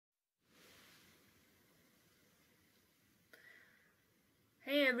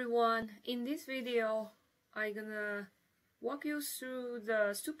Hey everyone, in this video I'm gonna walk you through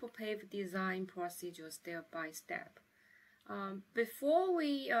the super pave design procedure step by step. Before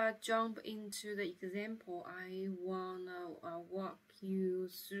we jump into the example, I wanna walk you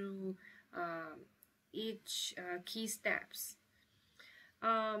through each key steps.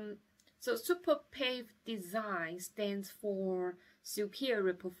 So super pave design stands for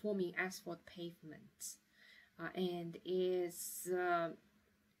superior performing asphalt pavements and is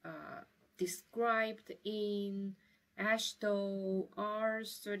described in Asphalt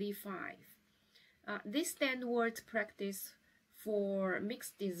R35. This standard practice for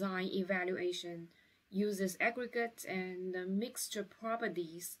mixed design evaluation uses aggregate and mixture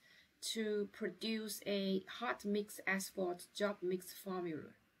properties to produce a hot mix asphalt job mix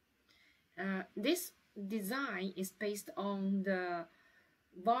formula. This design is based on the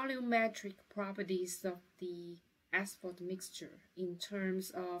volumetric properties of the asphalt mixture in terms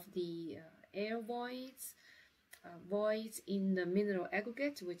of the air voids, voids in the mineral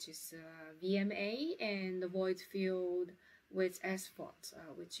aggregate, which is VMA, and the void filled with asphalt,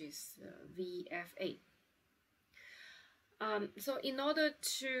 which is VFA. So in order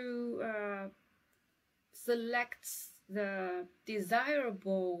to select the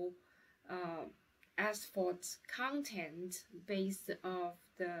desirable asphalt content based of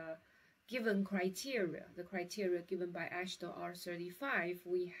the given criteria, the criteria given by Asphalt R35,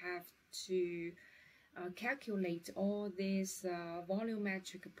 we have to calculate all these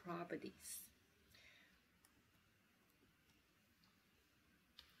volumetric properties.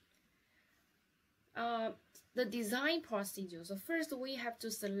 The design procedure. So first we have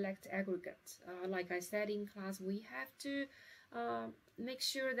to select aggregate. Like I said in class, we have to make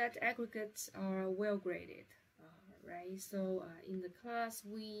sure that aggregates are well graded, right? So in the class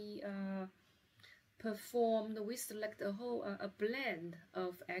we select a blend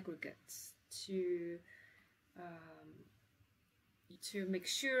of aggregates to make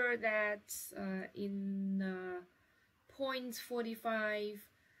sure that in 0.45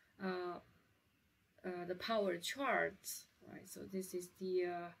 the power chart, right? So this is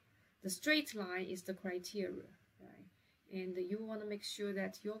the straight line is the criteria, right? And you want to make sure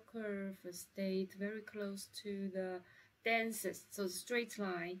that your curve stayed very close to the densest. So the straight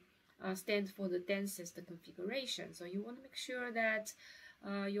line stands for the densest configuration. So you want to make sure that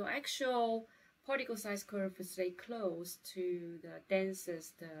your actual particle size curve stay close to the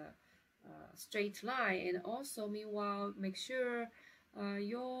densest straight line, and also meanwhile make sure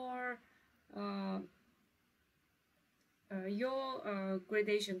your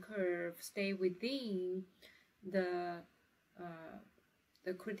gradation curve stay within the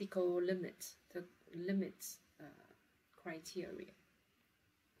critical limit, the limits criteria.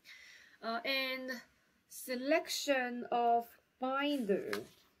 And selection of binder.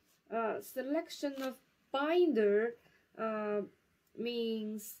 Selection of binder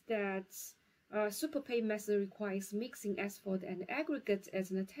means that super pave method requires mixing asphalt and aggregate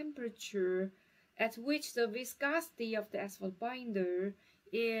at a temperature at which the viscosity of the asphalt binder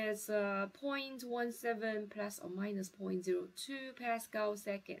is 0.17 plus or minus 0.02 Pascal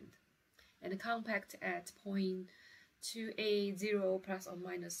second, and compact at 0.280 plus or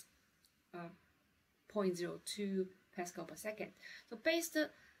minus 0.02 Pascal per second. So based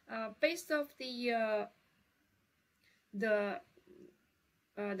off the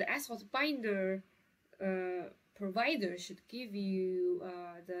asphalt binder provider should give you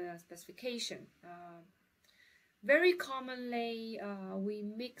the specification. Very commonly, we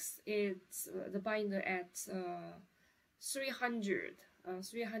mix the binder at 300 or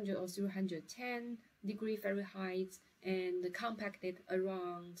 310 degree Fahrenheit, and compacted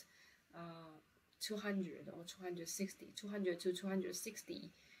around 200 or 260, 200 to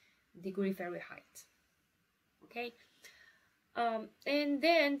 260 degree Fahrenheit. Okay. And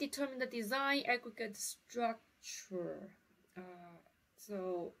then determine the design aggregate structure.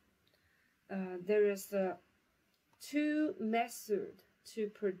 There is two methods to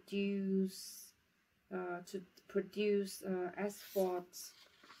produce asphalt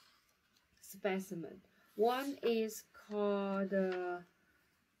specimen. One is called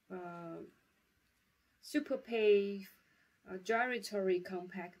super pave gyratory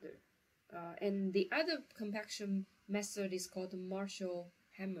compactor, and the other compaction method is called the Marshall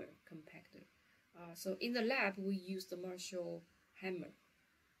hammer compactor. So in the lab we use the Marshall hammer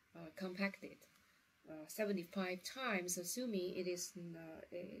compacted 75 times, assuming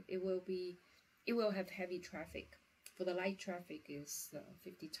it will have heavy traffic. For the light traffic is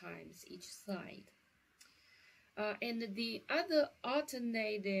 50 times each side. And the other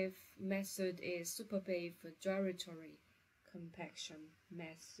alternative method is super pave gyratory compaction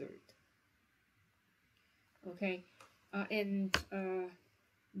method. Okay, and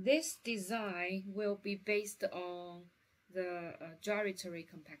this design will be based on the gyratory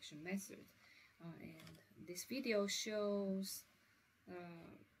compaction method, and this video shows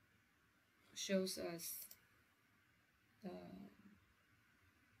us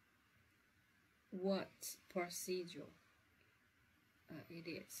what procedure it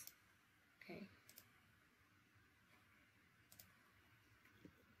is. Okay.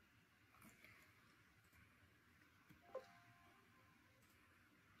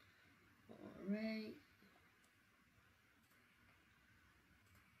 All right.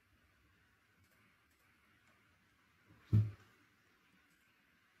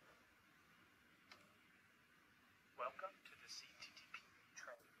 Welcome to the CTTP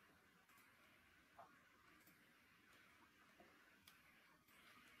training.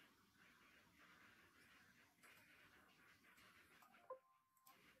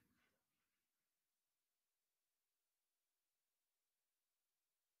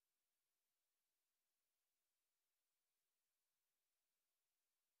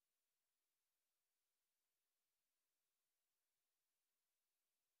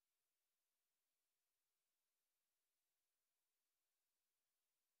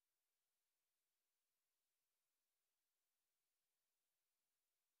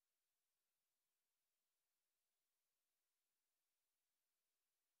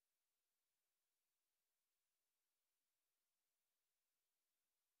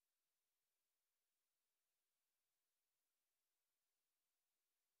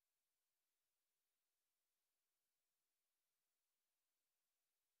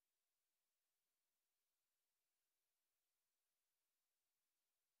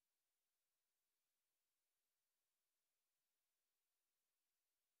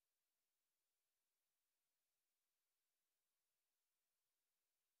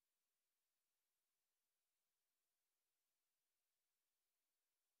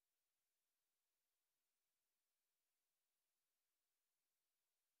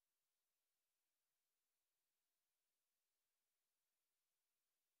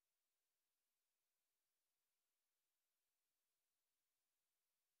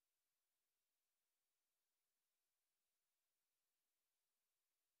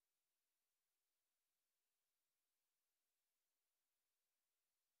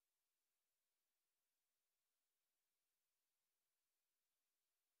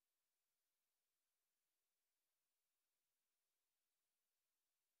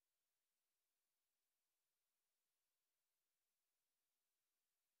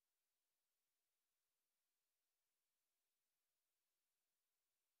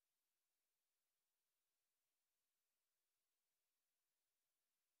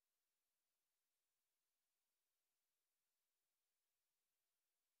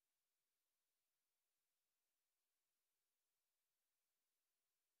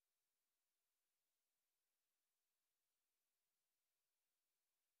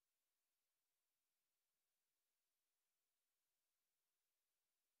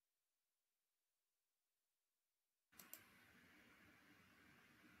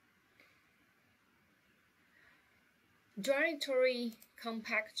 Gyratory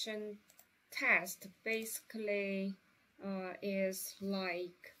compaction test basically is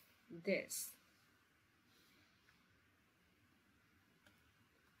like this.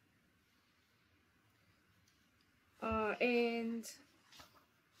 And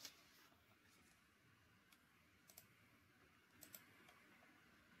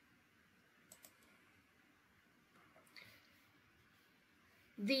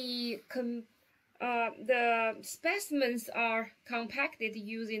the specimens are compacted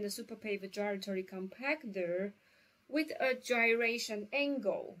using the superpave gyratory compactor with a gyration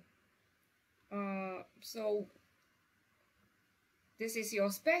angle. So this is your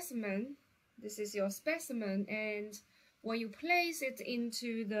specimen. This is your specimen, and when you place it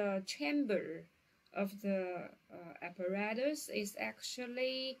into the chamber of the apparatus, it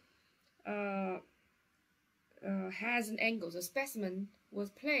actually has an angle. The specimen was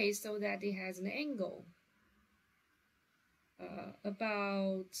placed so that it has an angle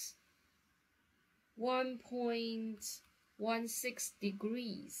about 1.16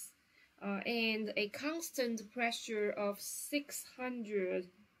 degrees and a constant pressure of 600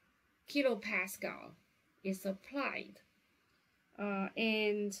 kilopascal is applied,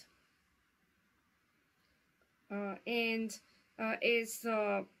 and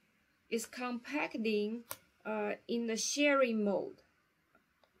is compacting in the sharing mode.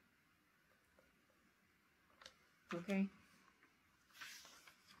 Okay,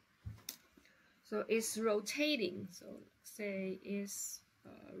 so it's rotating. So say is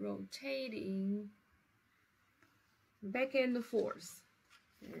rotating back and forth.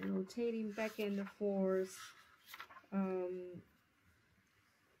 Okay, rotating back and forth, and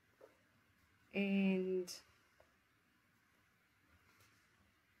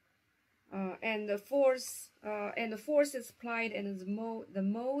the force is applied, and the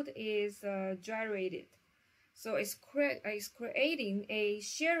mold is gyrated. So it's creating a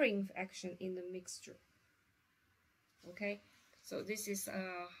shearing action in the mixture. Okay, so this is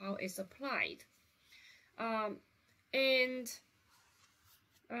how it's applied. And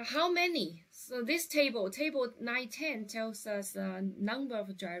how many? So this table 910 tells us the number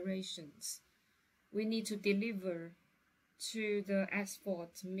of gyrations we need to deliver to the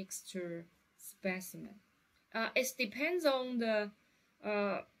asphalt mixture specimen. It depends on the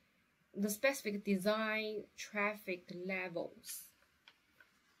specific design traffic levels.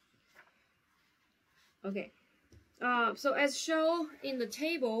 Okay, so as shown in the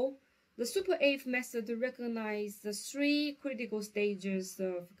table, the Super 8 method recognizes the 3 critical stages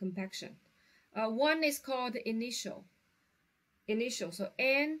of compaction. One is called initial. So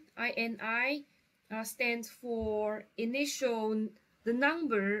INI stands for initial, the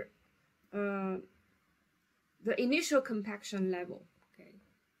number, the initial compaction level. Okay.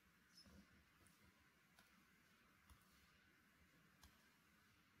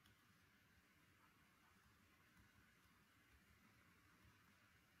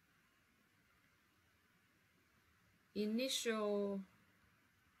 Initial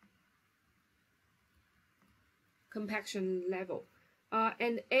compaction level,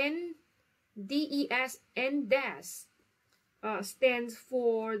 and NDES stands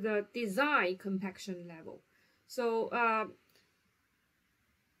for the design compaction level. So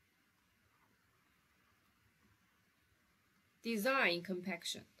design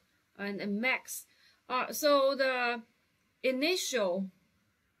compaction and max. So the initial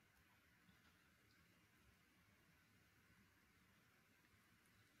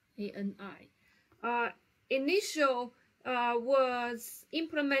ANI. Initial was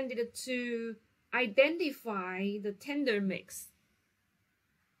implemented to identify the tender mix.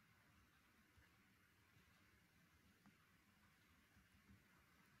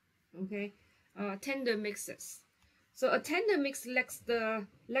 Okay, tender mixes. So a tender mix lacks the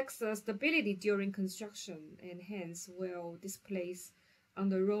stability during construction and hence will displace on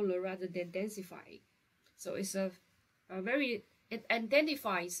the roller rather than densify. So it's a very, it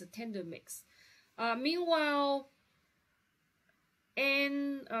identifies a tender mix. Meanwhile,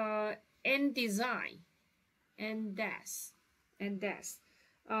 in design and DAS,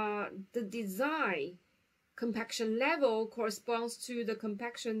 the design compaction level corresponds to the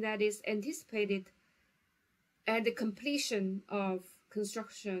compaction that is anticipated at the completion of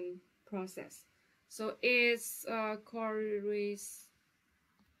construction process. So it's corresponds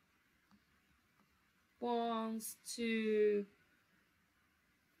to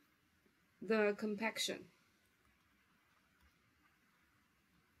the compaction.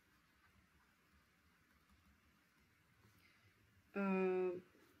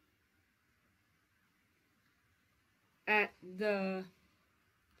 At the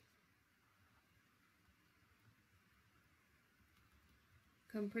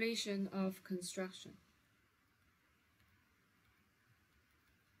completion of construction.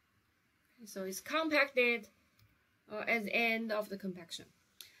 So it's compacted at the end of the compaction.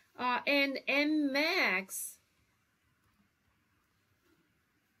 And Nmax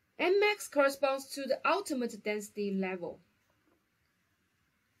corresponds to the ultimate density level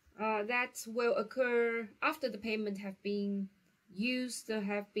that will occur after the pavement have been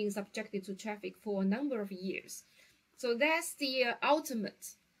subjected to traffic for a number of years. So that's the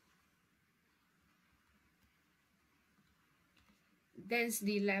ultimate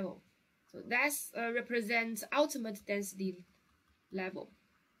density level. So that represents ultimate density level.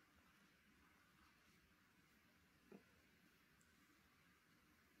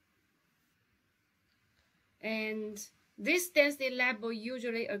 And this density level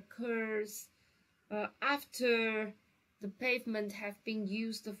usually occurs after the pavement have been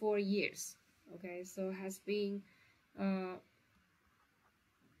used for years. Okay, so has been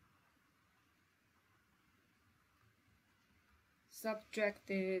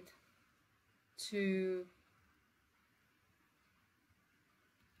subjected to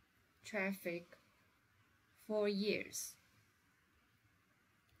traffic for years.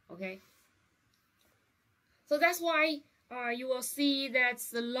 Okay, so that's why you will see that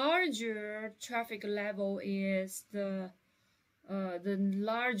the larger traffic level is the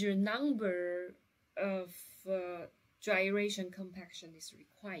larger number of gyration compaction is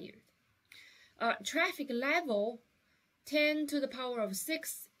required. Traffic level 10 to the power of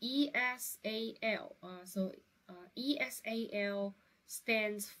 6 ESAL. ESAL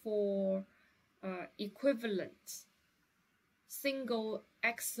stands for equivalent single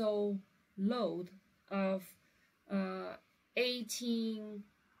axle load of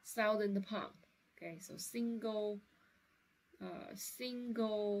 18,000 pounds. Okay, so single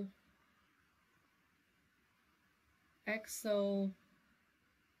axle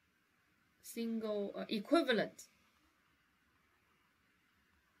equivalent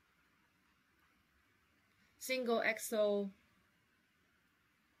single axle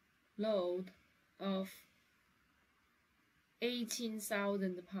load of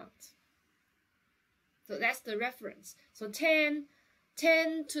 18,000 pounds. So that's the reference. So 10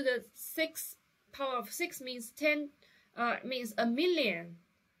 to the 6 power of 6 means 10 means a million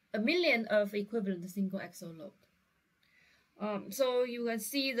of equivalent single axle load. So you can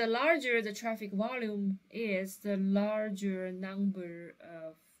see the larger the traffic volume is, the larger number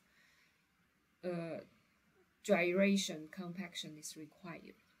of gyration compaction is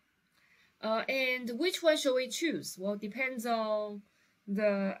required. And which one should we choose? Well, depends on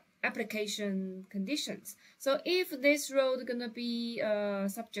the application conditions. So if this road gonna be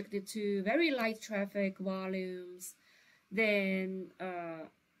subjected to very light traffic volumes, then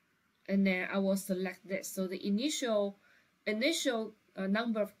and then I will select this. So the initial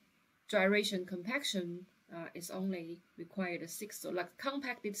number of gyration compaction is only required 6, so like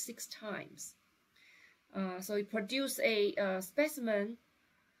compacted 6 times. So it produced a specimen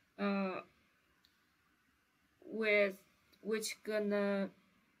with which gonna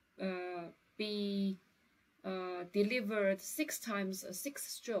be delivered 6 times,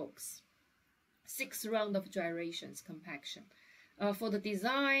 6 strokes, 6 round of gyrations compaction. For the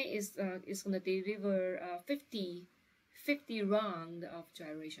design is gonna deliver 50 round of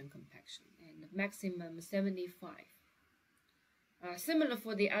gyration compaction and maximum 75. Similar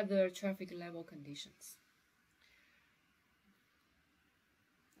for the other traffic level conditions.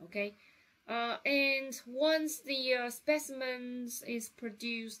 Okay, and once the specimens is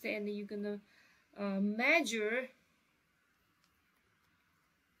produced, and you're gonna measure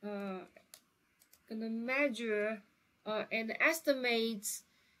and estimate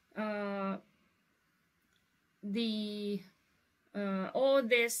the all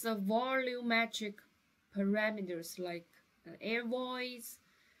these volumetric parameters like air voids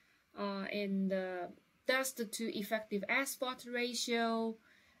and dust to effective asphalt ratio,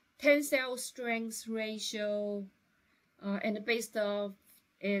 tensile strength ratio, and based off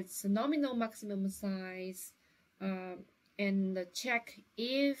its nominal maximum size, and check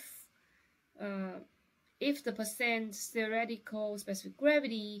if the percent theoretical specific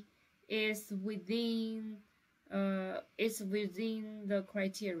gravity is within the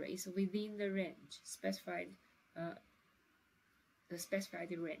criteria, is within the range specified, the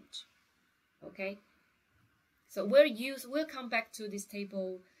specified range. Okay, so we'll come back to this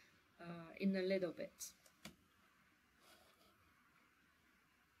table in a little bit.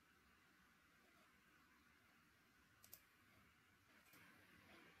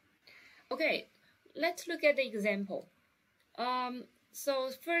 Okay, let's look at the example.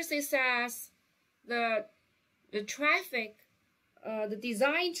 So first it says the traffic, the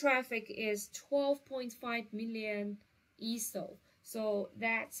design traffic is 12.5 million ESO. So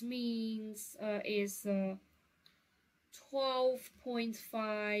that means is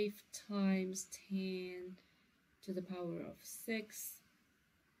 12.5 times 10 to the power of 6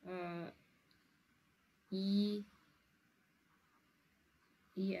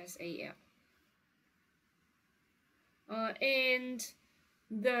 ESAL. And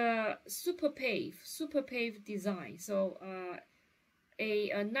the super pave design. So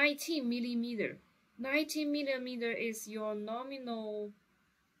a 19 millimeter. 19 millimeter is your nominal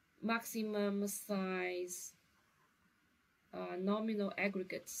maximum size, nominal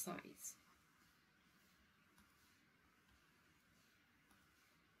aggregate size.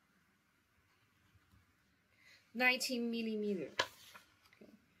 $19 millimeter.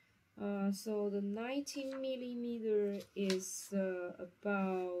 Okay. So the 19 millimeter is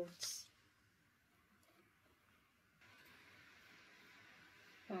about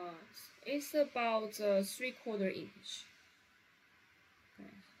it's about 3/4 inch. Okay.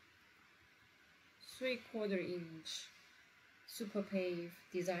 3/4 inch super pave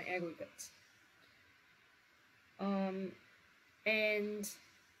design aggregate. And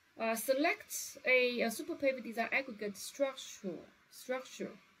select a super pave design aggregate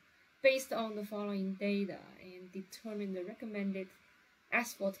structure based on the following data and determine the recommended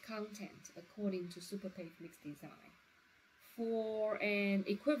asphalt content according to super pave mix design for an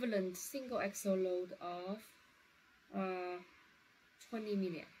equivalent single axle load of 20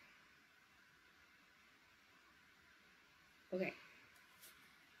 million. Okay.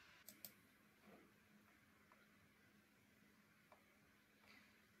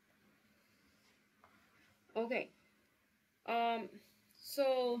 Okay.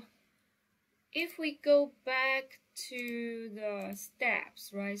 So if we go back to the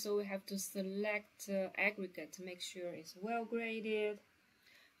steps, right? So we have to select aggregate to make sure it's well graded.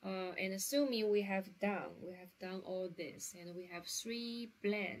 And assuming we have done all this, and we have 3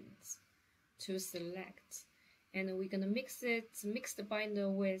 blends to select, and we're gonna mix the binder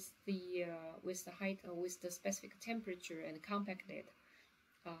with the height, with the specific temperature, and compact it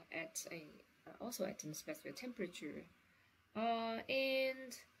at a also at a specific temperature,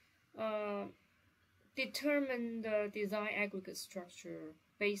 and determine the design aggregate structure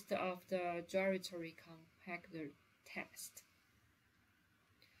based off the gyratory compactor test.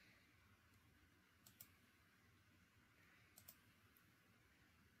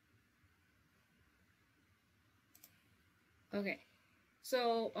 Okay,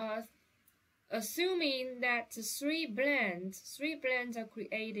 so assuming that 3 blends are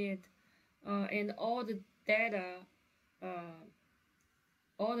created, and all the data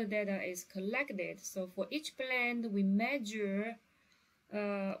is collected. So for each blend, we measure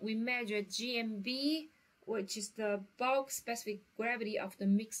GMB, which is the bulk specific gravity of the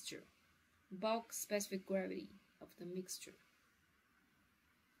mixture. Bulk specific gravity of the mixture.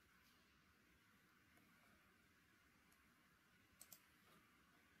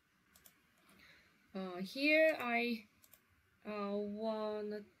 Here I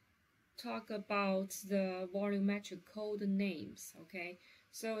want to talk about the volumetric code names. Okay,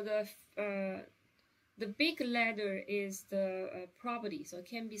 so the big letter is the property, so it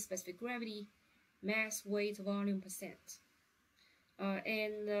can be specific gravity, mass, weight, volume, percent.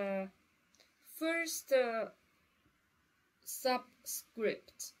 And the first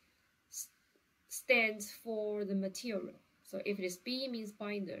subscript stands for the material. So if it is B means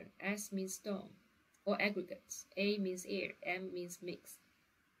binder, S means stone or aggregates, A means air, M means mix.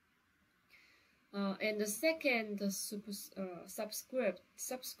 And the second subscript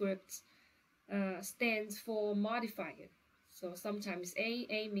stands for modifier. So sometimes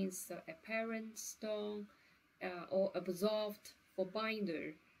A means apparent, stone, or absorbed for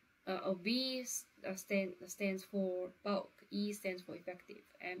binder. Or B stands for bulk, E stands for effective,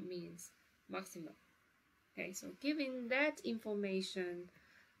 M means maximum. Okay, so given that information,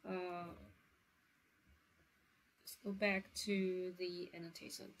 let's go back to the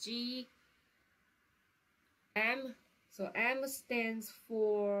annotation. G, M, so M stands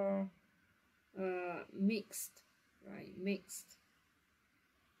for mixed, right? Mixed.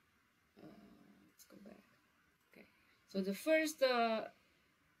 Let's go back. Okay, so the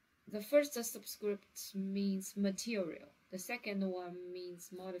first subscript means material. The second one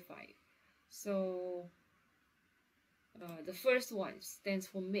means modifier. So the first one stands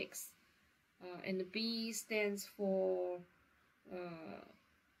for mix, and the B stands for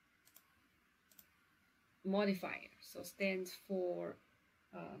modifier. So stands for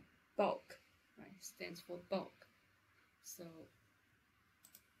bulk, right? Stands for bulk. So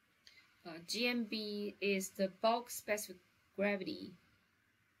GMB is the bulk specific gravity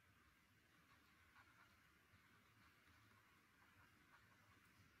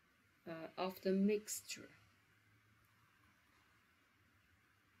of the mixture.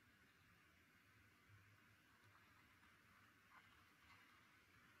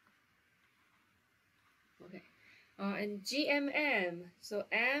 Okay, and GMM, so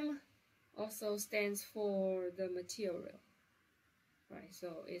M also stands for the material, right?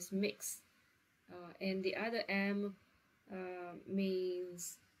 So it's mix, and the other M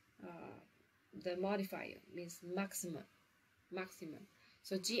means the modifier, means maximum.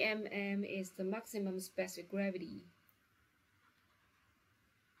 So GMM is the maximum specific gravity,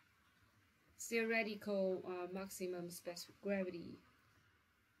 theoretical maximum specific gravity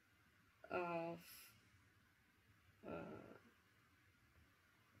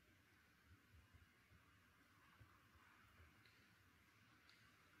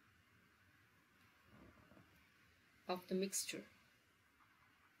of the mixture.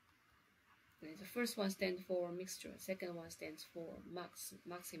 Okay, the first one stands for mixture, second one stands for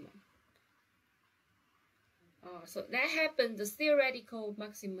maximum. So that happens, the theoretical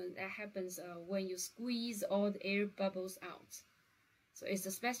maximum, that happens when you squeeze all the air bubbles out. So it's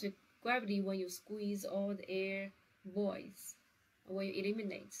the specific gravity when you squeeze all the air voids, when you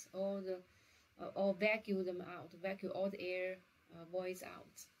eliminate all the or vacuum them out, vacuum all the air voids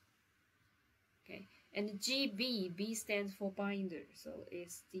out. Okay, and GB, B stands for binder, so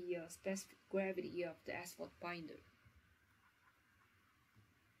it's the specific gravity of the asphalt binder.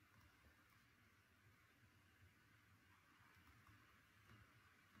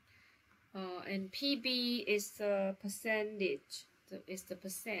 and PB is the percentage, is the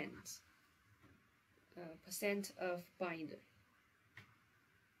percent of binder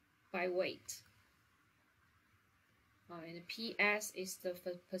by weight. And PS is the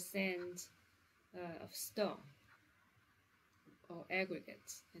percent of stone or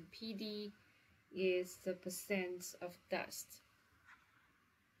aggregates, and PD is the percent of dust.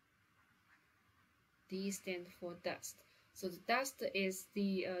 D stands for dust. So the dust is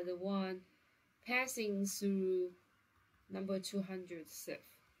the one passing through number 200 sieve.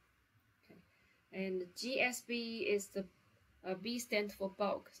 Okay, and GSB is the B stands for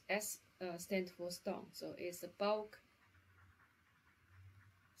bulk, S stands for stone. So it's the bulk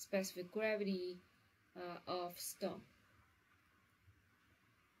specific gravity of stone.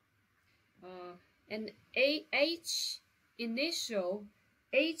 And H initial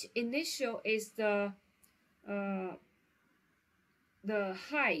is the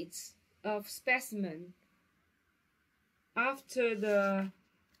height of specimen after the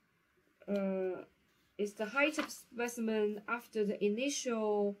is the height of specimen after the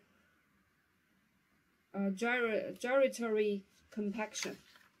initial gyratory compaction.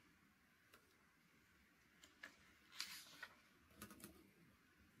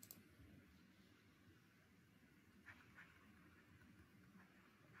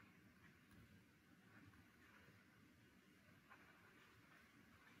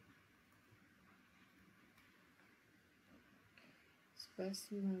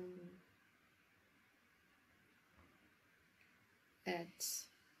 Specimen at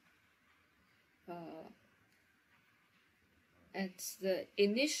the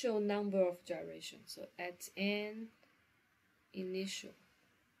initial number of gyrations. So at n initial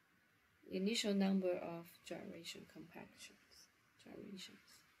number of gyrations.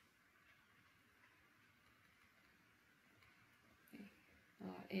 Okay.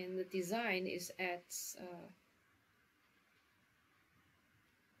 And the design is at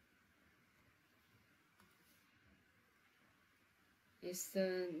is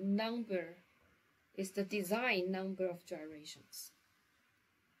the design number of gyrations.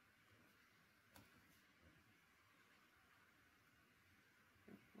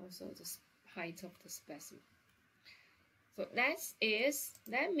 Also the height of the specimen. So that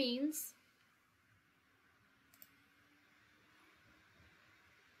means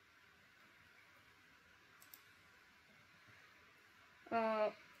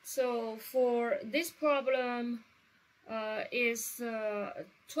so for this problem is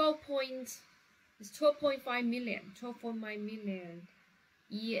 12.5 million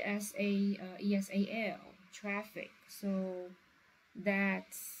ESAL traffic. So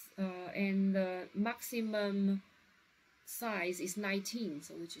that's and the maximum size is 19.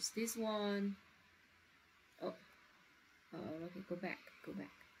 So which is this one. Oh, okay. Go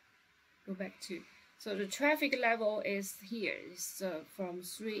back to. So the traffic level is here. It's from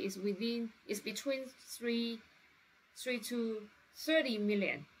 3. Is between 3 to 30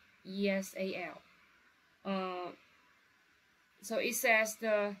 million ESAL. So it says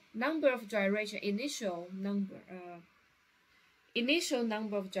the number of gyration, initial number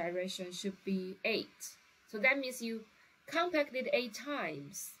of gyration should be 8. So that means you compact it 8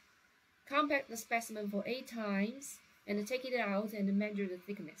 times. Compact the specimen for 8 times and take it out and measure the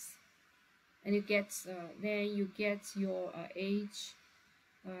thickness. And you get then you get your H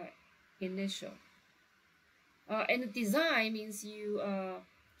initial. And the design means you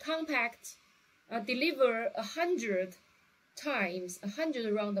compact, deliver 100 times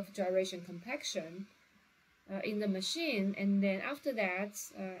 100 round of gyration compaction in the machine, and then after that,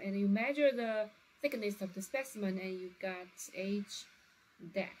 and you measure the thickness of the specimen, and you got H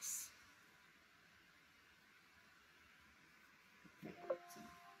dash.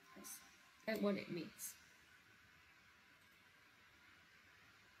 That's what it means.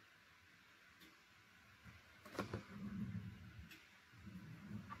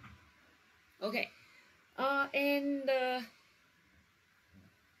 Okay, and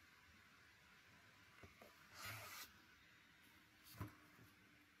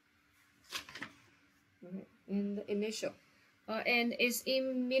in the initial, and it's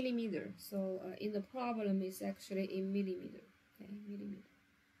in millimeter. So in the problem, it's actually in millimeter. Okay, millimeter.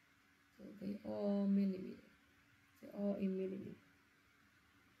 So they all millimeter. They're all in millimeter.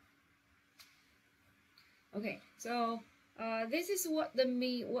 Okay, so this is what the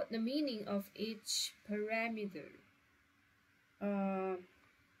meaning of each parameter.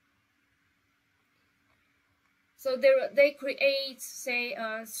 So they create, say,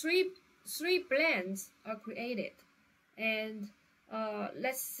 three blends are created, and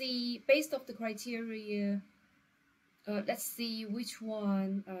let's see, based off the criteria, let's see which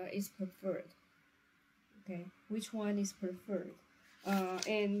one is preferred. Okay, which one is preferred?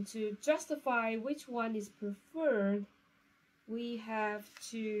 And to justify which one is preferred, we have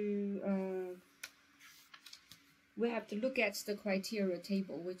to look at the criteria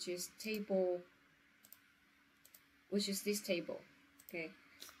table, which is this table. Okay,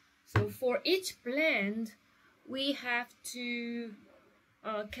 so for each blend, we have to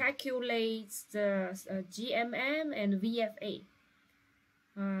calculate the GMM and VFA.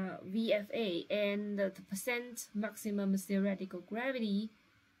 And the percent maximum theoretical gravity,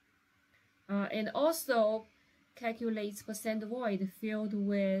 and also calculates percent void filled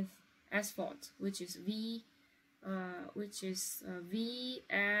with asphalt, which is VFA.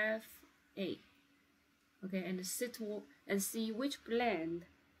 Okay, and see which blend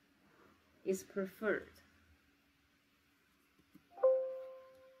is preferred.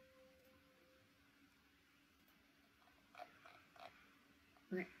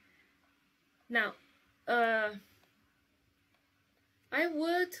 Okay. Now, I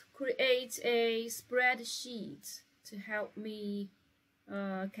would create a spreadsheet to help me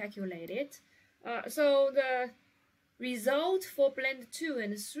calculate it. So the result for blend 2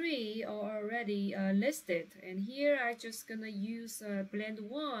 and 3 are already listed, and here I'm just gonna use blend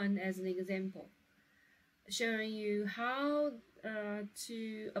 1 as an example, showing you how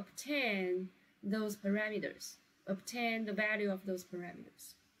to obtain those parameters, obtain the value of those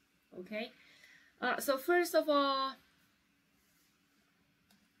parameters. Okay, so first of all,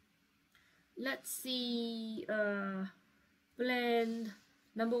 let's see blend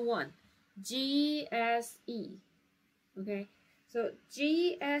number 1, GSE. Okay, so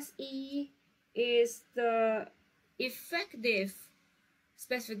GSE is the effective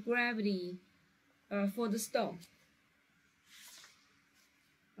specific gravity for the stone.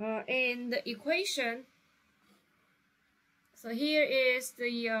 And the equation, so here is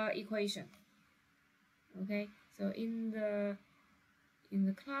the equation. Okay, so in the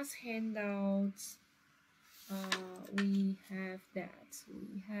class handouts, we have that.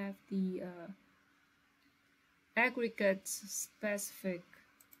 We have the aggregate specific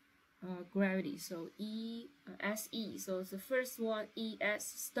gravity, so SE. So the first one, ES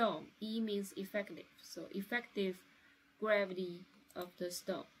stone. E means effective, so effective gravity of the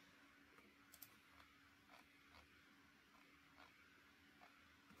stone.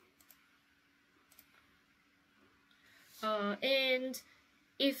 And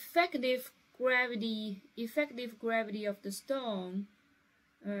effective gravity of the stone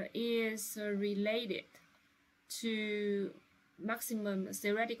is related to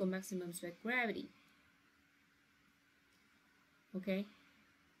theoretical maximum specific gravity. Okay.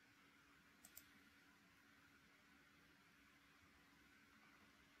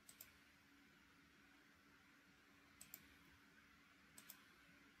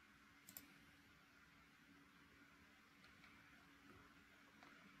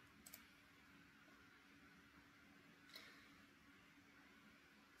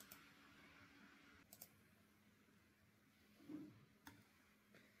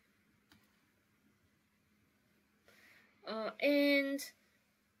 And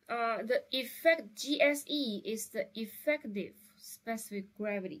the effect GSE is the effective specific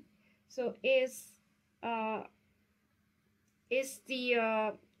gravity. So it's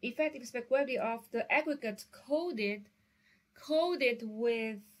the effective specific gravity of the aggregate coated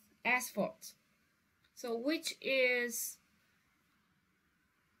with asphalt. So which is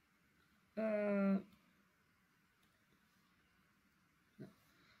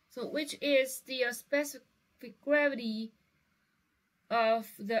the specific gravity of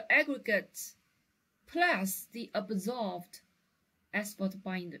the aggregate plus the absorbed asphalt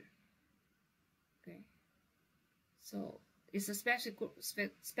binder. Okay, so it's a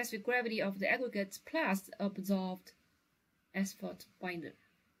specific gravity of the aggregate plus the absorbed asphalt binder.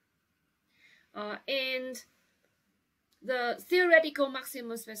 And the theoretical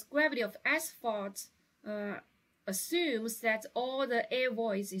maximum specific gravity of asphalt assumes that all the air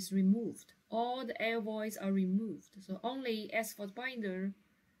voids is removed. All the air voids are removed, so only asphalt binder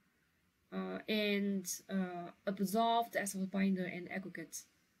and absorbed asphalt binder and aggregate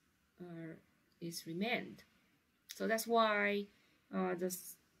is remained. So that's why the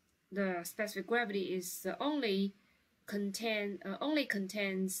specific gravity is only contains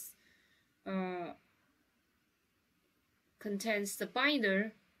the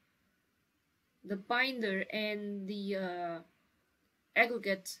binder and the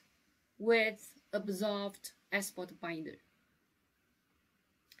aggregate with absorbed asphalt binder.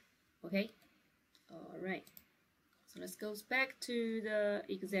 Okay, all right. So let's go back to the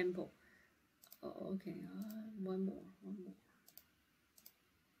example. Oh, okay, one more.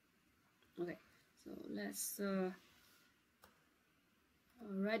 Okay, so let's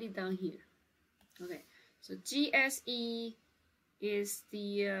write it down here. Okay, so GSE is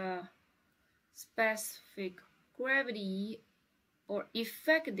the specific gravity or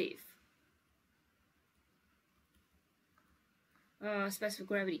effective specific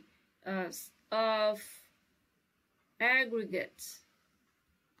gravity of aggregate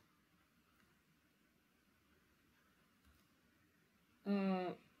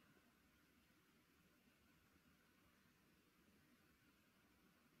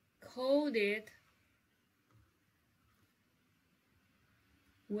coated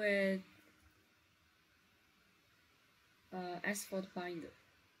with asphalt binder.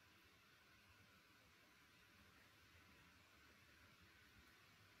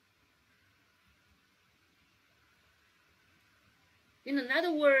 In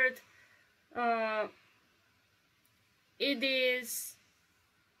another word, it is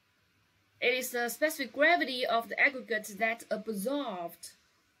the specific gravity of the aggregate that absorbed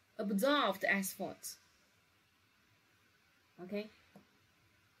asphalt. Okay.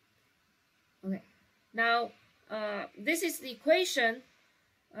 Now, this is the equation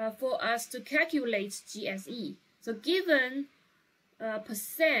for us to calculate GSE. So, given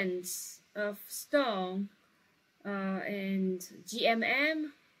percent of stone and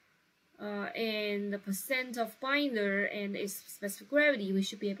GMM and the percent of binder and its specific gravity, we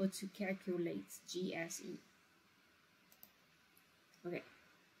should be able to calculate GSE. Okay.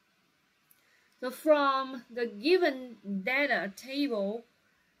 So from the given data table,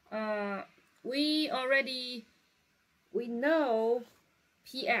 we know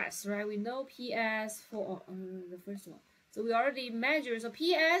PS, right? We know PS for the first one. So we already measured. So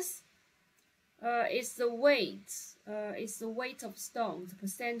PS is the weight. It's the weight of stone, the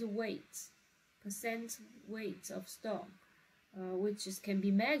percent weight of stone, which can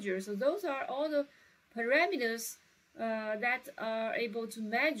be measured. So those are all the parameters that are able to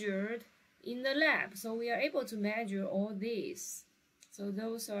measured in the lab. So we are able to measure all these. So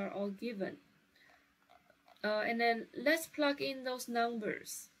those are all given. And then let's plug in those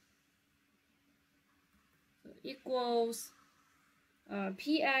numbers. So equals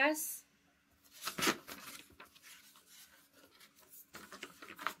PS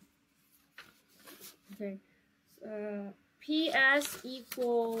okay, PS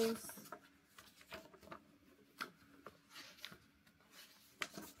equals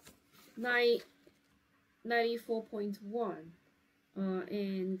 94.1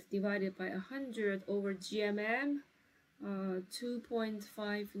 and divided by 100 over GMM,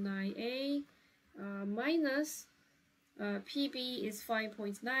 2.59A minus PB is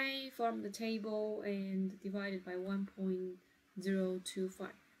 5.9 from the table and divided by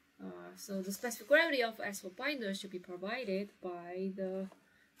 1.025. So the specific gravity of asphalt binder should be provided by the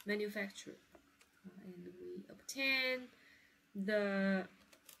manufacturer, and we obtain the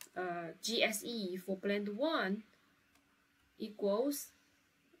GSE for blend 1 equals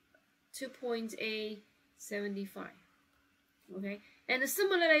 2.875. Okay, and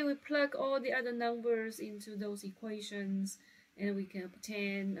similarly we plug all the other numbers into those equations and we can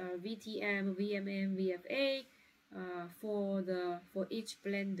obtain VTM, VMM, VFA for each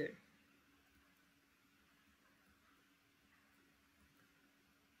blender.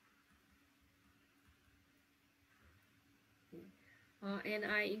 And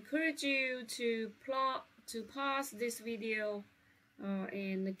I encourage you to pause this video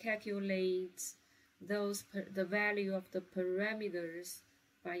and calculate the value of the parameters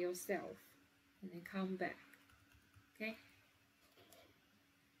by yourself and then come back. Okay.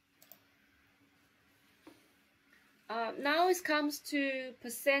 Now it comes to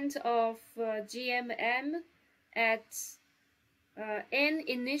percent of GMM at N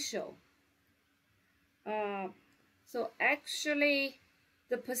initial. So actually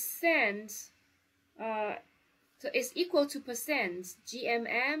the percent so it's equal to percent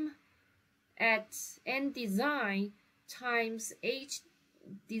GMM at N design times H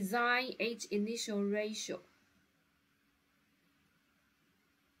design H initial ratio.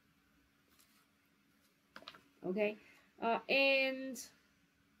 Okay, and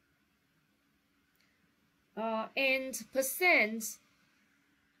percent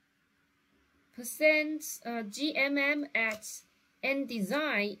GMM at N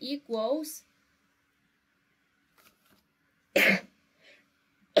design equals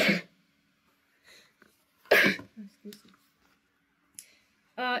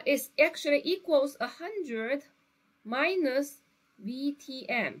is actually equals 100 minus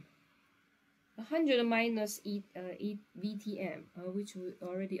VTM. 100 minus VTM, which we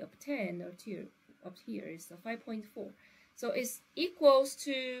already obtained up here is 5.4. So it's equals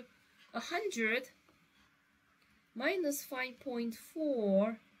to 100 minus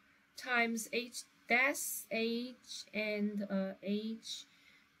 5.4 times H dash H and H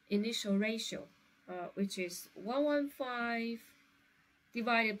initial ratio, which is 115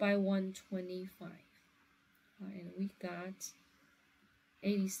 divided by 125. And we got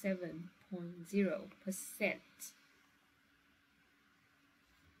 87.0%.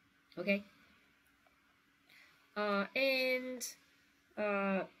 Okay. And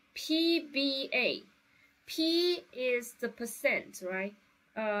PBA. P is the percent, right?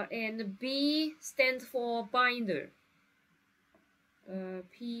 And B stands for binder.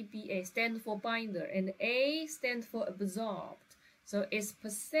 PBA stands for binder, and A stands for absorbed. So it's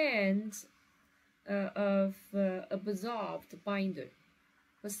percent of absorbed binder.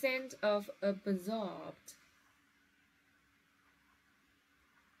 Percent of absorbed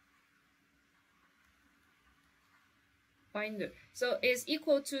binder. So it's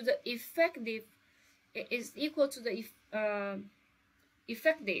equal to the effective. It is equal to the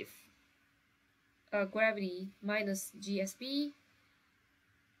effective gravity minus GSB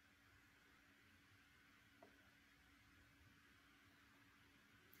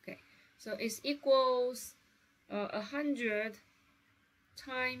So it equals 100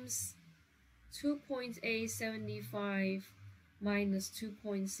 times 2.875 minus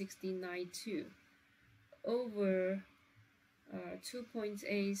 2.692 over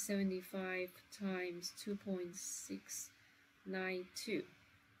 2.875 times 2.692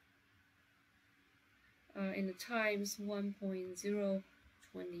 and the times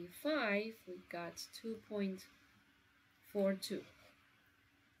 1.025, we got 2.42.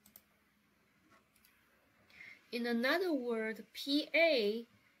 In another word, PA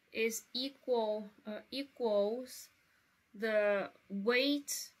is equals the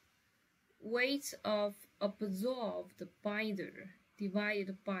weight of absorbed binder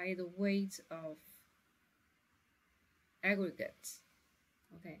divided by the weight of aggregate.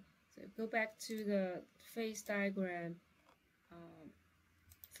 Okay, so go back to the phase diagram.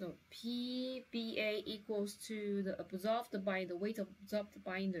 So PBA equals to the absorbed binder, weight of absorbed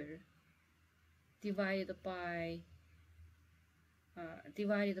binder divided by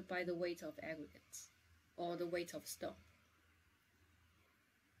the weight of aggregates or the weight of stone.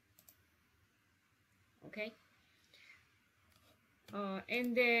 Okay,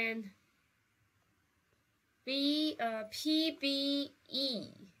 and then PBE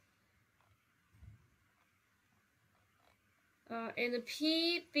and the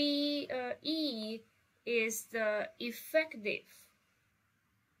PBE is the effective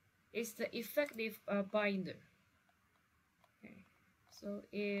binder. Okay, so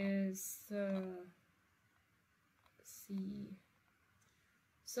is let's see.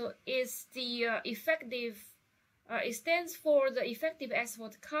 So it's the effective. It stands for the effective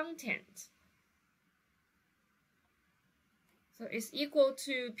asphalt content. So it's equal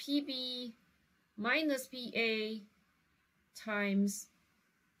to PB minus PA times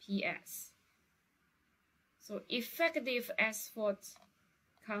PS. So effective asphalt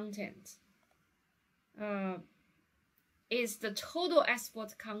content is the total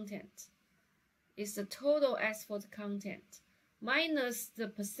asphalt content. Is the total asphalt content minus the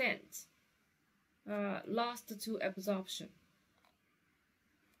percent lost to absorption.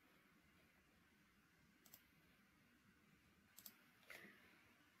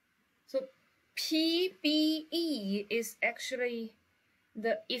 So PBE is actually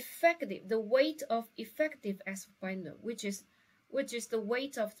the weight of effective asphalt binder, which is the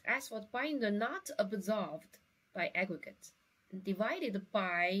weight of asphalt binder not absorbed by aggregate, divided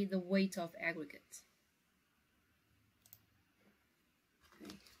by the weight of aggregate.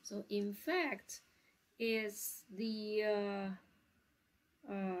 Okay. So in fact, is the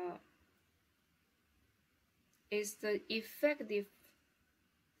effective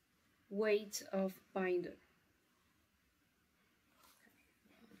weight of binder. Okay.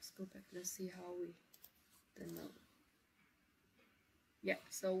 Let's go back. Let's see how we denote. Yeah,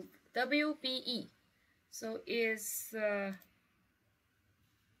 so WBE. So is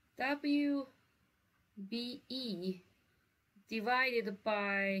WBE divided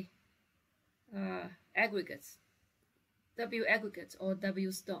by aggregates, W aggregates or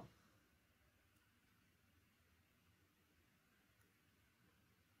W stone.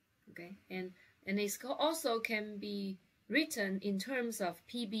 Okay, and it also can be written in terms of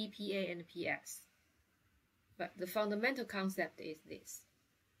PB, PA, and PS. But the fundamental concept is this.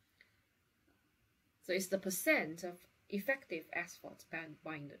 So it's the percent of effective asphalt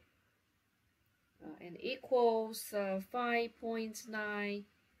binder. and equals 5.9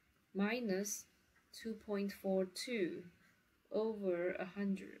 minus 2.42 over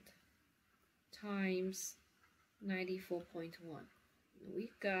 100 times 94.1.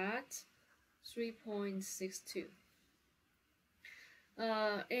 We got 3.62.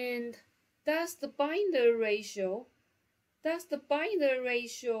 And that's the binder ratio.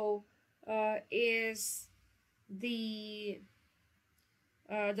 Is the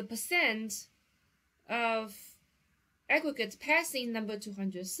percent of aggregate passing number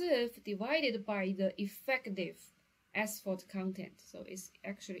 200 sieve divided by the effective asphalt content. So it's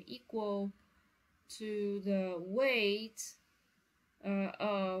actually equal to the weight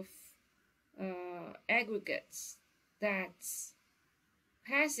of aggregates that's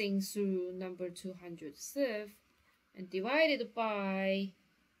passing through number 200 sieve and divided by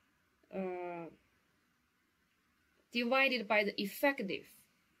the effective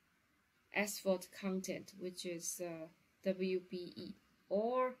asphalt content, which is WBE,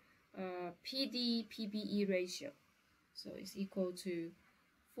 or PD-PBE ratio. So it's equal to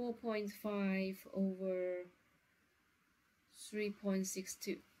 4.5 over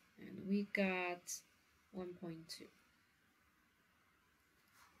 3.62, and we got 1.2.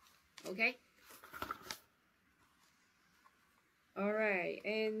 Okay. All right,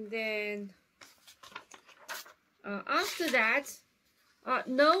 and then after that,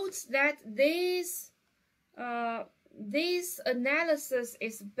 note that this analysis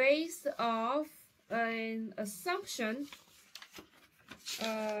is based off an assumption.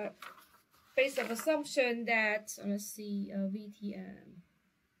 That let's see, VTM.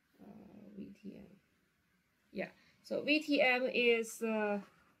 Yeah. So VTM is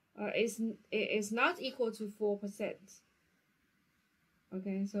not equal to 4%.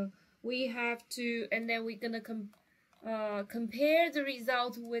 Okay, so we have to, and then we're gonna compare the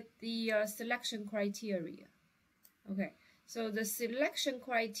result with the selection criteria. Okay, so the selection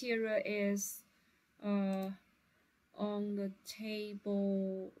criteria is on the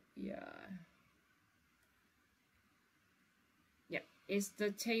table. It's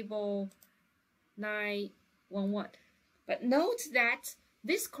the table 911. But note that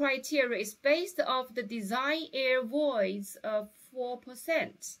this criteria is based off the design air voids of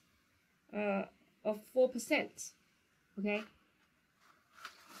 4%. Okay.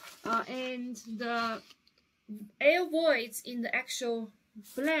 And the air voids in the actual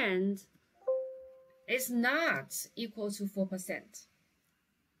blend is not equal to 4%.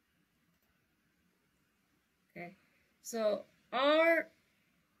 Okay. So our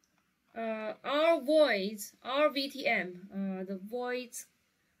voids, our VTM, the void,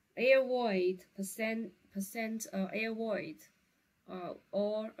 air void percent air void,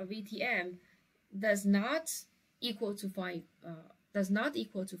 or a VTM does not equal to 4%.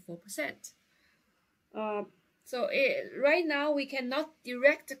 So right now we cannot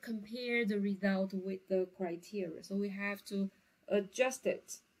direct compare the result with the criteria, so we have to adjust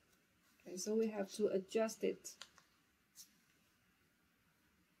it. Okay, so we have to adjust it.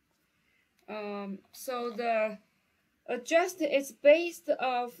 So the adjust is based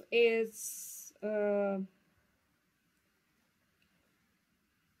off its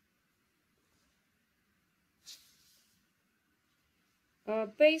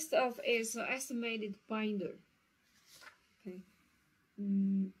based off its estimated binder. Okay.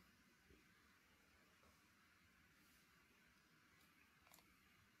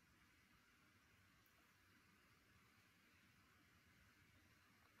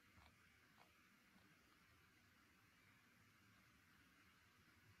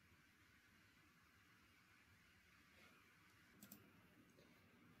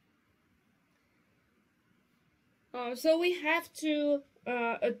 So we have to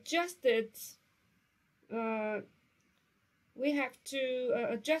adjust it. We have to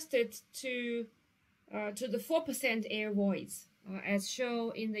adjust it to the 4% air voids as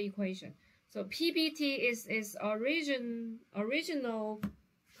shown in the equation. So PBT is original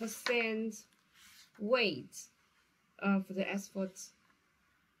percent weight of the asphalt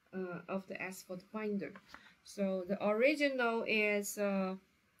binder. So the original is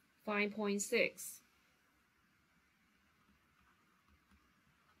 5.6.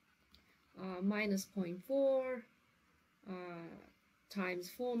 Minus 0.4 times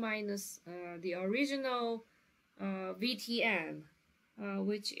 4 minus the original VTM,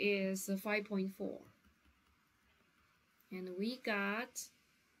 which is 5.4, and we got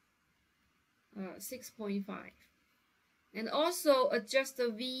 6.5. And also adjust the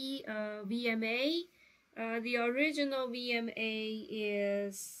VMA. The original VMA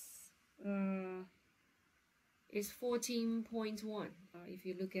is 14.1. if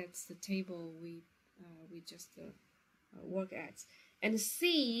you look at the table we just work at. And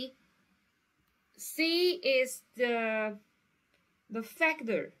C is the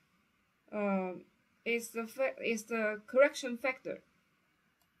factor, is the correction factor.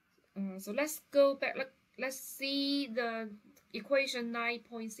 So let's go back. Let's see the equation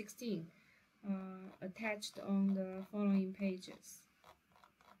 9.16 attached on the following pages.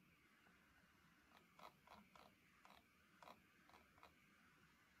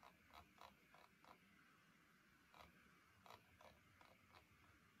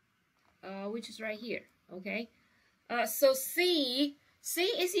 Which is right here. Okay. So C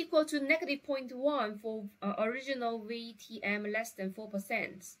is equal to -0.1 for original VTM less than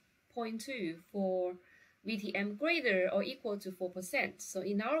 4%, 0.2 for VTM greater or equal to 4%. So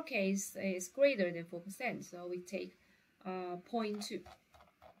in our case, it's greater than 4%. So we take 0.2.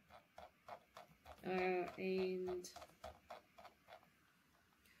 And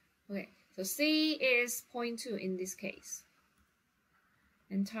okay, so C is 0.2 in this case.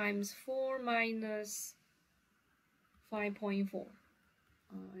 And times 4 minus 5.4.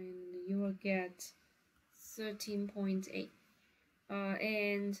 And you will get 13.8.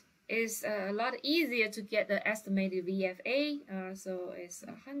 And it's a lot easier to get the estimated VFA. So it's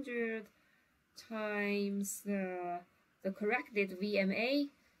 100 times the corrected VMA,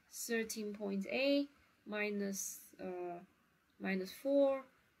 13.8 minus 4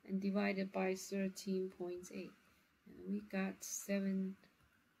 and divided by 13.8. And we got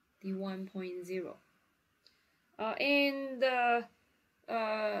 71.0. And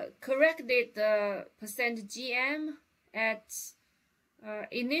corrected the percent GM at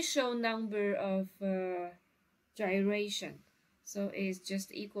initial number of gyration. So it's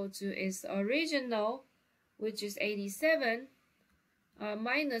just equal to its original, which is 87,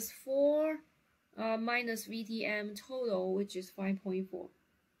 minus 4 minus VTM total, which is 5.4.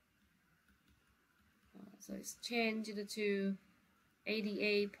 So it's changed to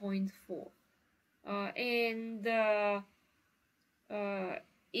 88.4. And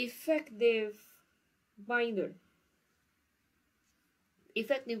effective binder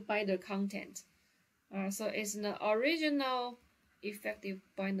content. So it's the original effective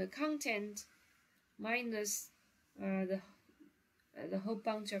binder content minus the whole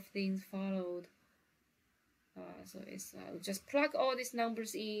bunch of things followed. So it's just plug all these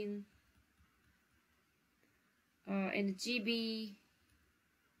numbers in, and GB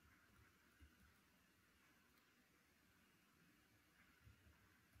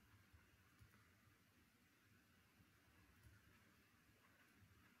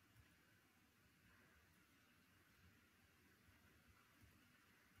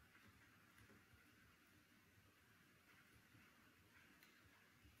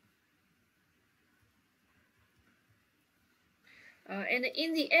and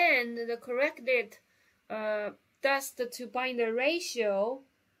in the end, the corrected dust to binder ratio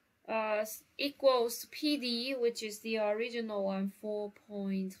equals PD, which is the original one,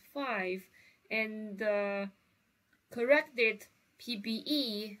 4.5, and the corrected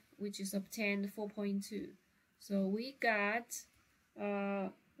PBE, which is obtained 4.2. So we got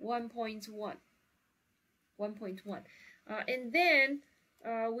 1.1. And then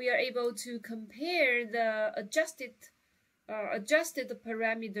we are able to compare the adjusted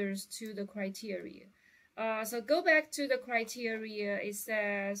parameters to the criteria. So go back to the criteria. It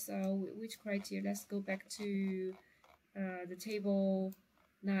says which criteria? Let's go back to the table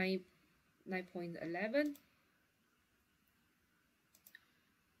 9.11,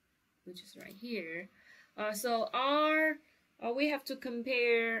 which is right here. So R, we have to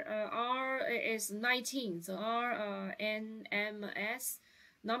compare. R is 19. So R NMS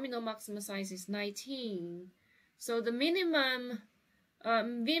nominal maximum size is 19. So the minimum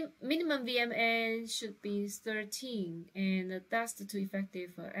VMA should be 13, and the dust to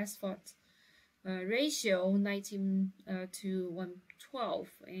effective asphalt ratio 19 to 112,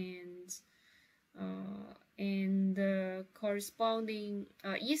 and the corresponding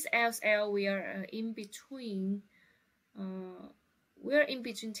East SL we are in between. We are in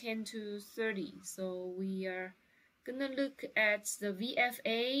between 10 to 30. So we are gonna look at the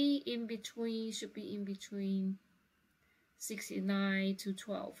VFA in between, should be in between 69 to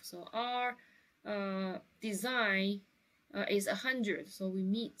 12. So our design is 100. So we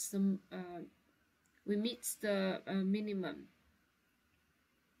meet the minimum.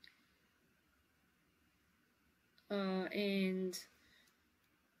 And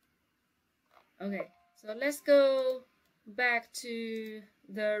okay, so let's go back to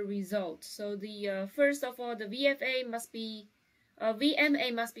the result. So the first of all, the VMA must be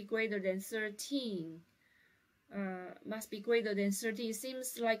greater than 13. must be greater than 30. It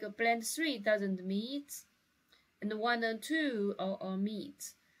seems like a blend 3 doesn't meet, and 1 and 2 all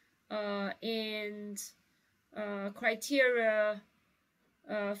meet. And criteria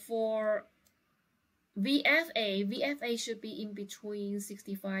for VFA should be in between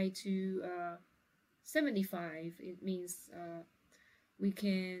 65 to 75. It means we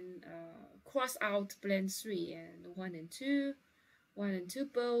can cross out blend 3 and 1 and 2. 1 and 2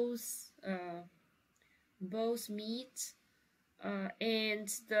 both meet, and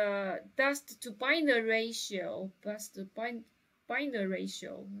the dust to binder ratio, binder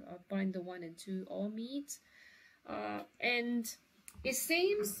ratio, binder 1 and 2 all meet, and it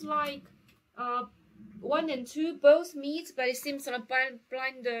seems like 1 and 2 both meet, but it seems like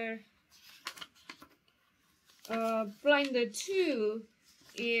binder 2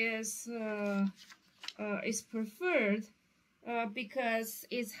 is preferred because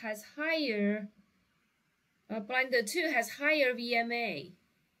it has higher. Binder 2 has higher VMA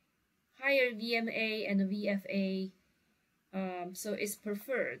and VFA, so it's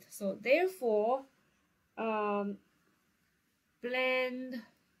preferred. So therefore, blend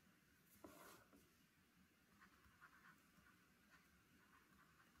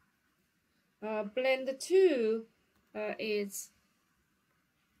blend 2 is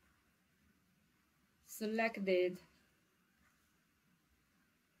selected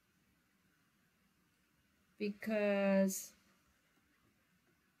because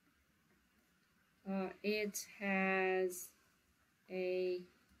it has a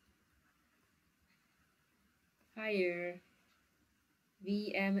higher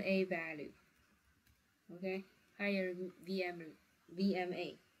VMA value. Okay, higher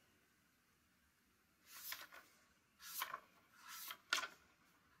VMA.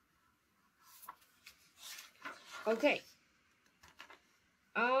 Okay.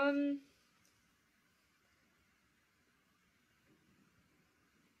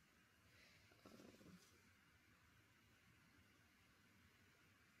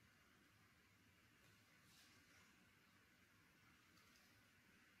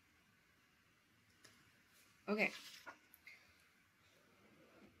 Okay.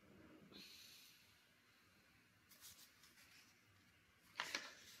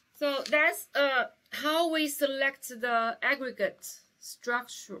 So that's how we select the aggregate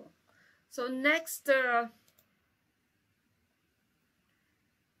structure. So next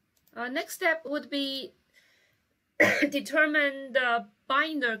next step would be determine the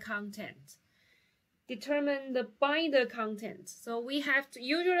binder content. Determine the binder content. So we have to,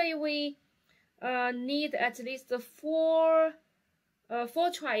 usually we need at least four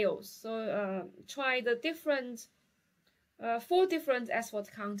trials. So try the different 4 different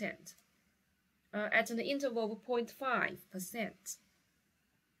asphalt content at an interval of 0.5%.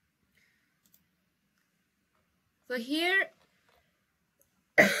 So here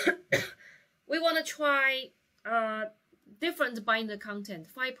we want to try different binder content: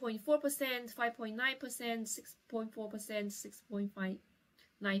 5.4%, 5.9%, 6.4%,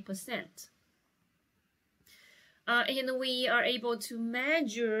 6.59%. And we are able to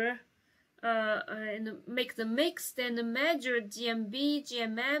measure and make the mix, then measure GMB,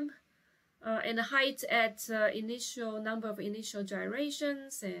 GMM, and height at initial number of initial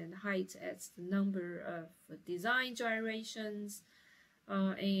gyrations, and height at the number of design gyrations,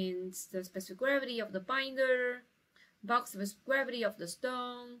 and the specific gravity of the binder, box specific gravity of the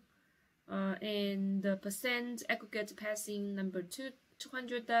stone, and the percent aggregate passing number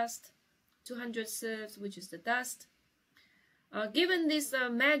 200 dust, 200 sieves, which is the dust. Given these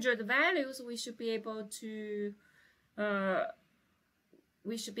measured values, we should be able to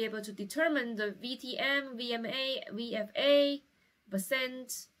determine the VTM, VMA, VFA,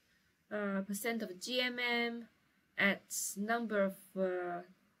 percent of GMM at number of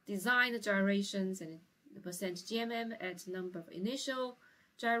design gyrations, and the percent GMM at number of initial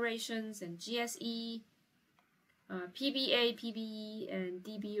gyrations, and GSE, PBA, PBE, and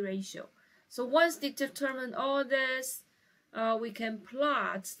DB ratio. So once they determine all this, we can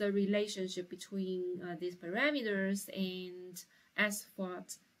plot the relationship between these parameters and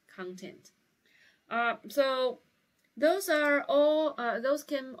asphalt content. So those are all. Those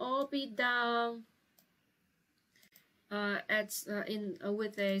can all be done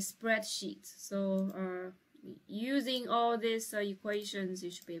with a spreadsheet. So using all these equations,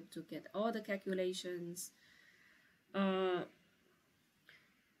 you should be able to get all the calculations. And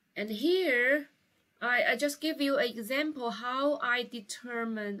here, I just give you an example how I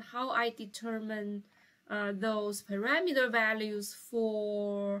determine those parameter values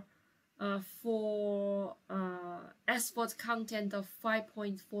for asphalt content of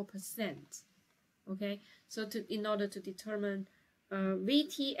 5.4%. Okay, So in order to determine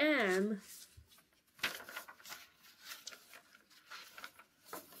VTM,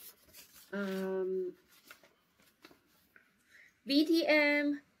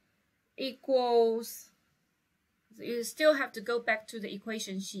 VTM equals, you still have to go back to the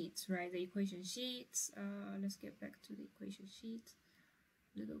equation sheets, right? The equation sheets, let's get back to the equation sheet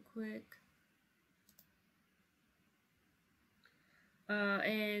little quick.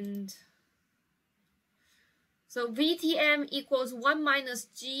 And so VTM equals 1 minus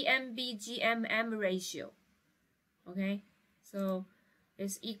GMB-GMM ratio, okay? So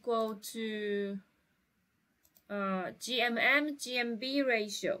it's equal to GMM-GMB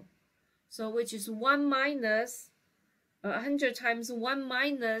ratio, so which is 1 minus 100 times 1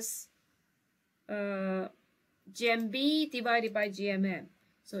 minus GMB divided by GMM.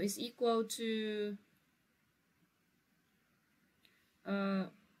 So it's equal to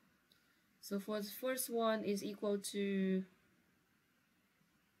so for the first one is equal to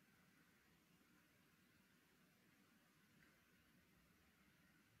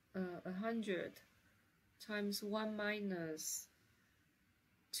 100 times 1 minus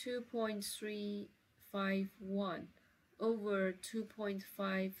 2.351 over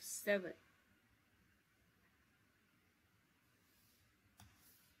 2.57.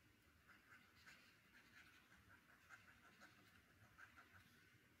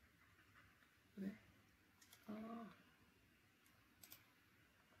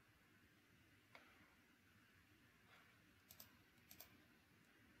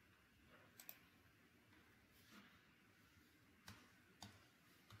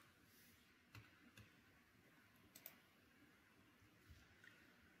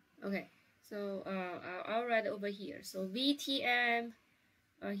 Okay, so I'll write over here. So VTM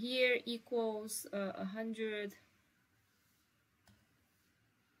here equals 100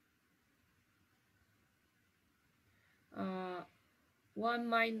 1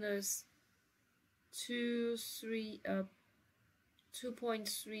 minus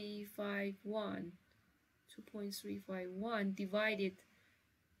 2.351 divided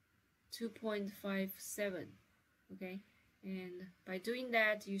 2.57. Okay, and by doing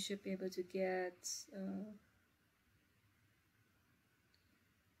that you should be able to get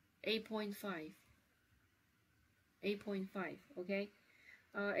 8.5. Okay,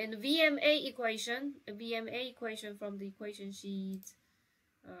 and VMA equation from the equation sheet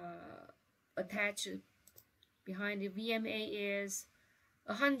attached behind the VMA is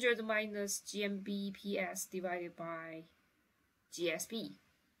 100 minus GMB/PS divided by GSB.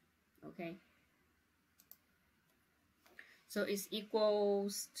 Okay, so it's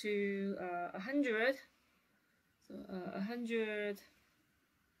equals to 100. So 100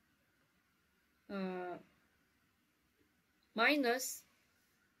 minus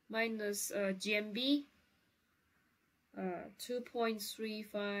GMB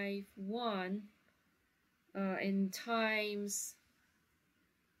 2.351 and times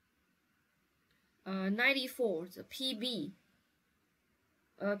 94, the PB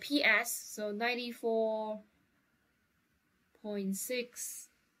PS, so 94.6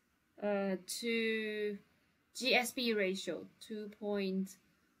 to GSB ratio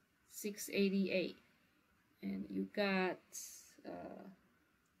 2.688, and you got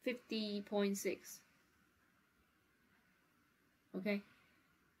 50.6. Okay.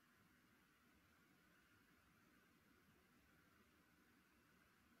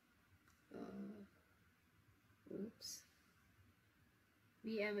 Oops.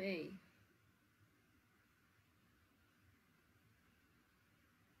 VMA.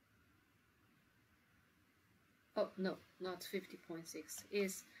 Oh no, not 50.6.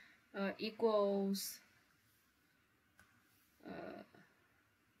 Is equals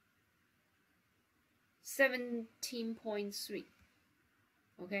 17.3.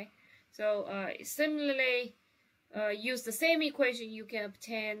 Okay, so similarly, use the same equation. You can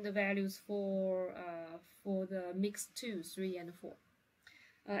obtain the values for the mixed 2, 3, and 4.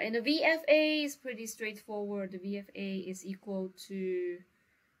 And the VFA is pretty straightforward. The VFA is equal to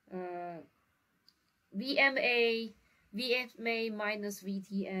VMA minus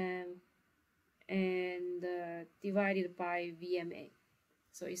VTM and divided by VMA.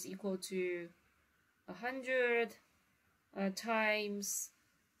 So it's equal to 100 times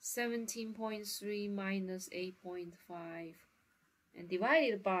 17.3 minus 8.5 and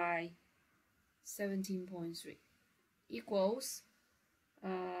divided by 17.3 equals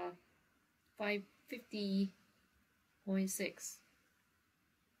 550.6.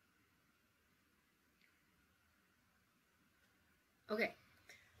 Okay,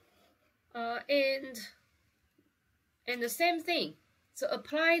 and the same thing. So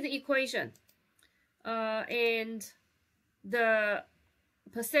apply the equation. and the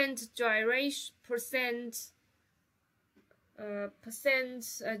percent gyration, percent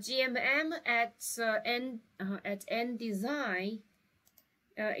GMM at end design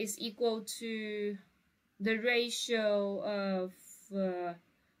is equal to the ratio of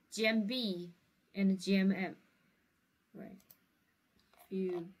GMB and GMM, right? If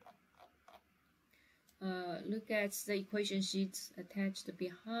you look at the equation sheets attached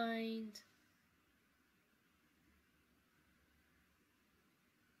behind.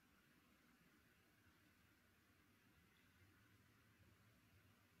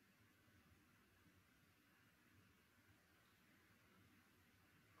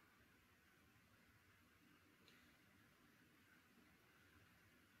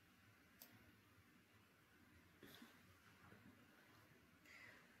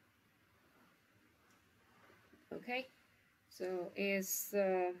 Okay, so it's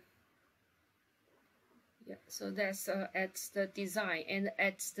yeah, so that's at the design, and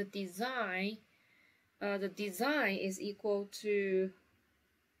at the design is equal to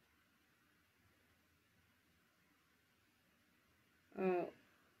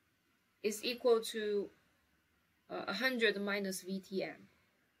is equal to 100 minus VTM.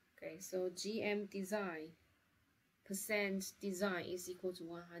 Okay, so GM design percent design is equal to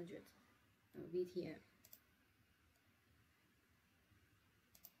 100 VTM.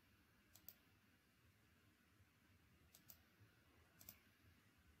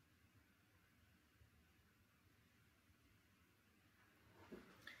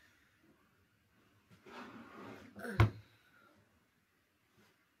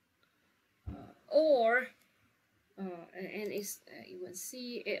 Or and it's you will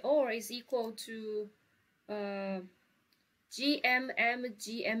see or is equal to GMM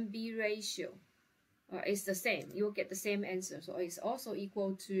GMB ratio is the same. You'll get the same answer. So it's also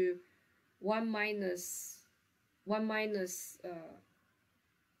equal to 100 minus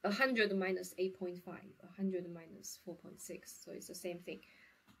 8.5, 100 minus 4.6. So it's the same thing.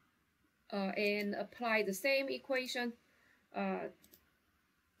 And apply the same equation.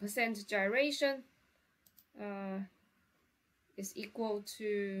 Percent gyration is equal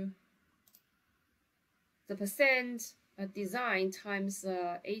to the percent design times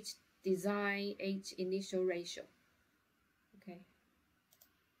H design H initial ratio. Okay,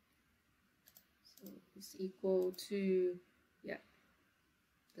 so it's equal to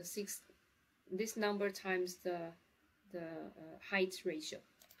this number times the height ratio,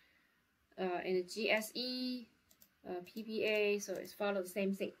 and GSE PPA, so it's follow the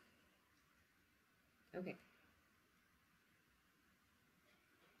same thing. Okay.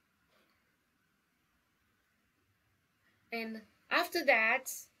 And after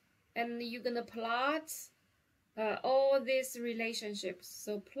that, and you're gonna plot all these relationships.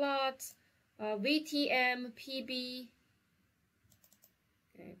 So plot VTM PB.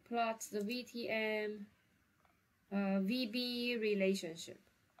 Okay, plot the VTM VB relationship,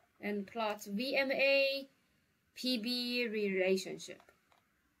 and plot VMA PB relationship.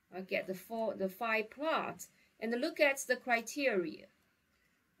 Get the 5 plots, and look at the criteria.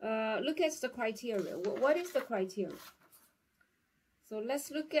 Look at the criteria. What is the criteria? So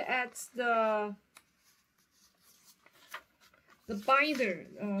let's look at the binder,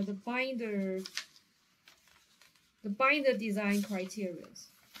 the binder design criteria.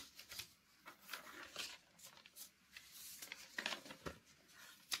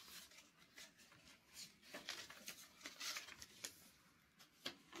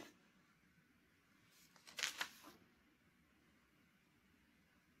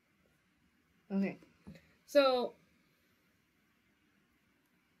 Okay, so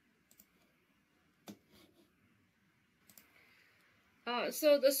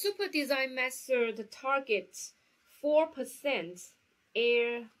so the super design method targets 4%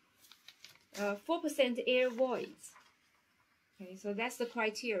 air, 4% air voids. Okay, so that's the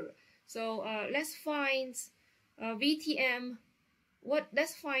criteria. So let's find VTM.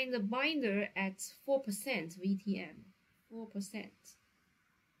 Let's find the binder at 4% VTM. 4%.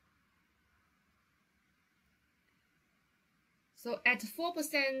 So at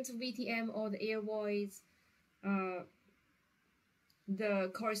 4% VTM or the air voids,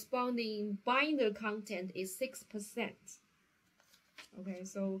 the corresponding binder content is 6%. Okay,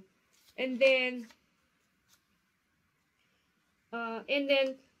 so and then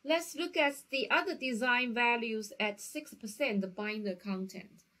let's look at the other design values at 6% the binder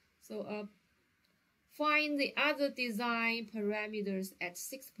content. So find the other design parameters at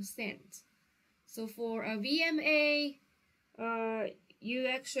 6%. So for a VMA, you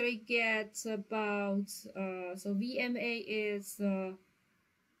actually get about so VMA is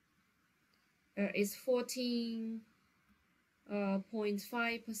is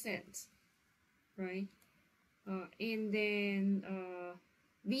 14.5%, right? And then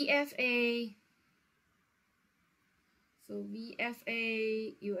VFA. So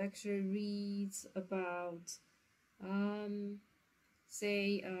VFA, you actually read about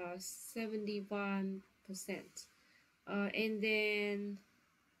say 71%, and then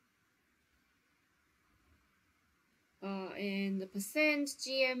and the percent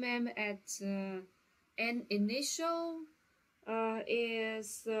GMM at an initial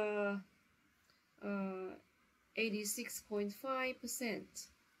is 86.5%,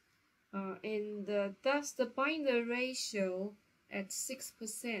 and thus the binder ratio at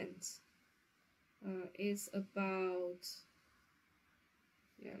 6% is about,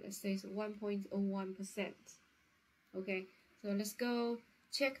 yeah, let's say 1.01%. Okay, so let's go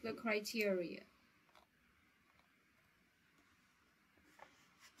check the criteria.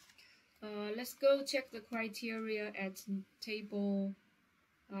 Let's go check the criteria at table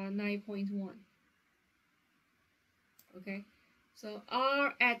 9.1. Okay, so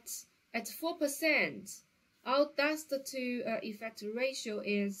R at 4%, our dust to effect ratio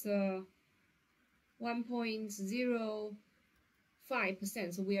is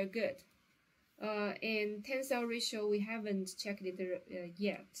 1.05%, so we are good. And tensile ratio, we haven't checked it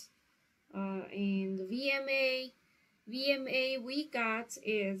yet. And VMA we got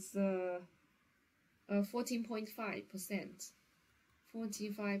is 14.5%,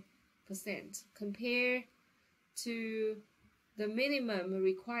 45%, compared to the minimum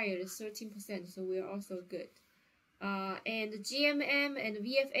required 13%, so we are also good. And GMM and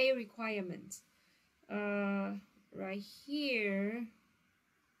VFA requirements, right here,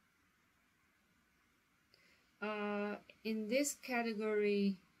 in this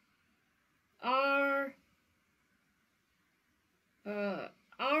category, our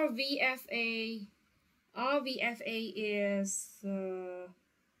VFA is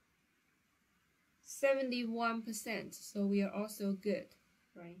 71%, so we are also good,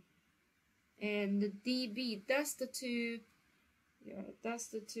 right? And the DB, dust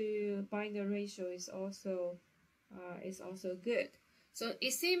to binder ratio is also good. So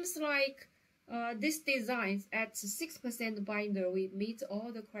it seems like this design at 6% binder, we meet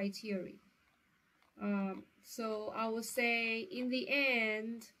all the criteria. So I would say in the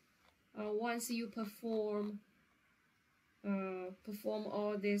end, once you perform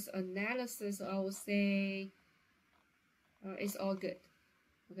all this analysis, I would say it's all good.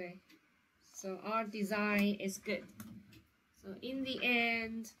 Okay, so our design is good. So in the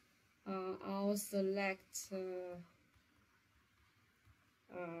end, I'll select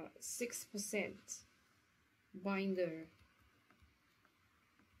 6% binder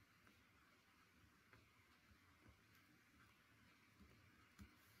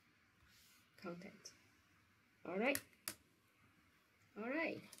content. All right.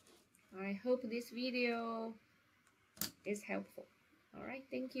 I hope this video is helpful. All right,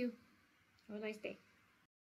 thank you. Have a nice day.